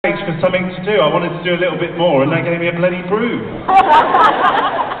for something to do. I wanted to do a little bit more, and they gave me a bloody broom.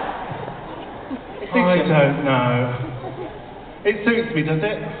 I don't know. It suits me, does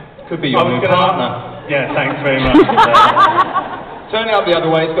it? Could be your new partner. Yeah, thanks very much. Turn it up the other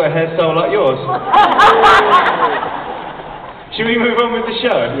way, it's got a hairstyle like yours. Should we move on with the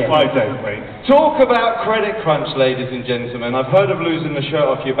show? Yeah. Why don't we? Talk about credit crunch, ladies and gentlemen. I've heard of losing the shirt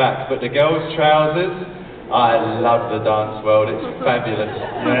off your back, but the girls' trousers, I love the dance world. It's fabulous.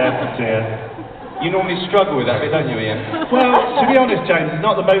 Yeah, dear. You normally struggle with that bit, don't you, Ian? Well, to be honest, James, it's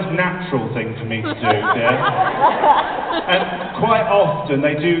not the most natural thing for me to do, dear. And quite often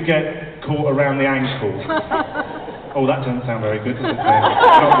they do get caught around the ankle. Oh, that doesn't sound very good, does it?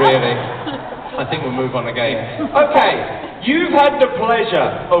 Not really. I think we'll move on again. Okay. You've had the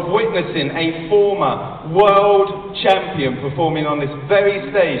pleasure of witnessing a former world champion performing on this very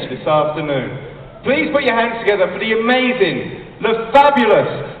stage this afternoon. Please put your hands together for the amazing, the fabulous,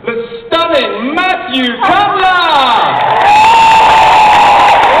 the stunning Matthew Cutler!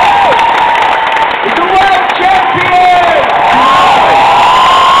 He's a world champion!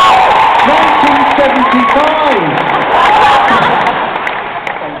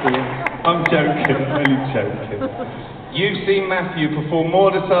 1975! I'm joking, I'm only joking. You've seen Matthew perform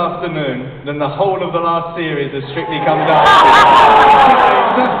more this afternoon than the whole of the last series of Strictly Come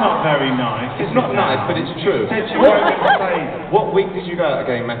Dancing. That's not very nice. It's not nice, but it's true. What week did you go out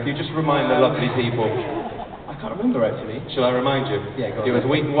again, Matthew? Just remind the lovely people. I can't remember, actually. Shall I remind you? Yeah, go on. It was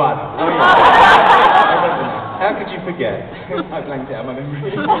week 1. Oh, yeah. How could you forget? I blanked it out of my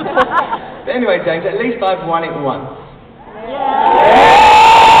memory. But anyway, James, at least I've won it once.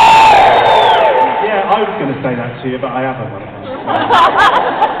 Yeah, I was going to say that to you, but I haven't won it.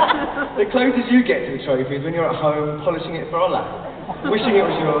 The closest you get to the trophy is when you're at home polishing it for Ola. Wishing it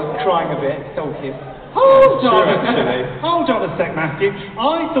was yours, crying a bit, sulking. Hold on a sec, Matthew.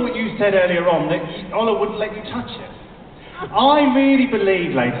 I thought you said earlier on that Ola wouldn't let you touch it. I really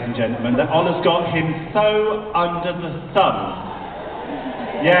believe, ladies and gentlemen, that Ola's got him so under the thumb.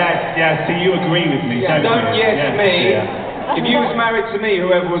 Yes, so you agree with me, don't you? Yes, me. Yeah. If you was married to me,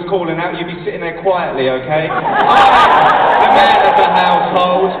 whoever was calling out, you'd be sitting there quietly, okay? I'm the man of the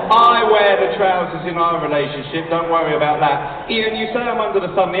household. I wear the trousers in our relationship. Don't worry about that. Ian, you say I'm under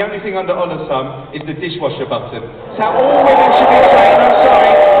the thumb. The only thing under Ola's thumb is the dishwasher button. It's how all women should be trained. I'm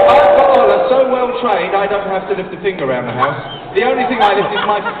sorry. I've got Ola so well trained, I don't have to lift a finger around the house. The only thing I lift is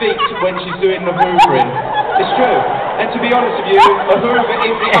my feet when she's doing the hoovering. It's true. And to be honest with you, a hoover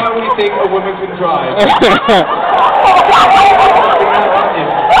is the only thing a woman can drive.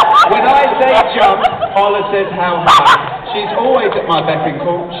 When I say jump, Ola says how high. She's always at my beck and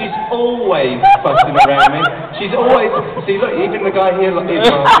call. She's always fussing around me. She's always, see look, even the guy here is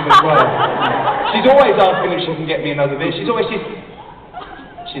asking as well. She's always asking if she can get me another beer. She's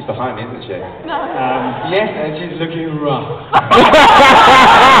behind me, isn't she? No. Yes, and she's looking rough.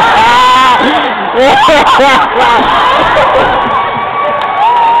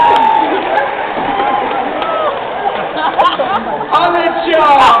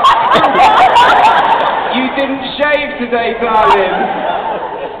 You didn't shave today, darling.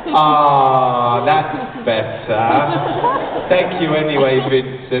 Ah, that's better. Thank you anyway,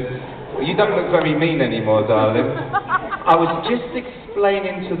 Vincent. You don't look very mean anymore, darling. I was just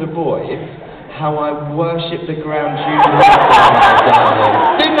explaining to the boys how I worship the ground you love,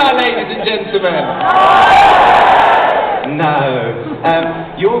 darling. Didn't I, ladies and gentlemen? No.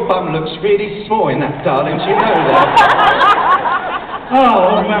 Your bum looks really small in that, darling. Do you know that?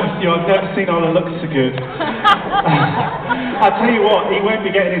 Oh, Matthew, I've never seen Ola look so good. I'll tell you what, he won't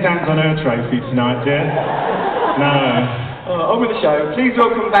be getting his hands on her trophy tonight, dear. No. On with the show. Please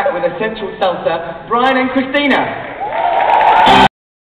welcome back with Essential Salsa, Brian and Christina.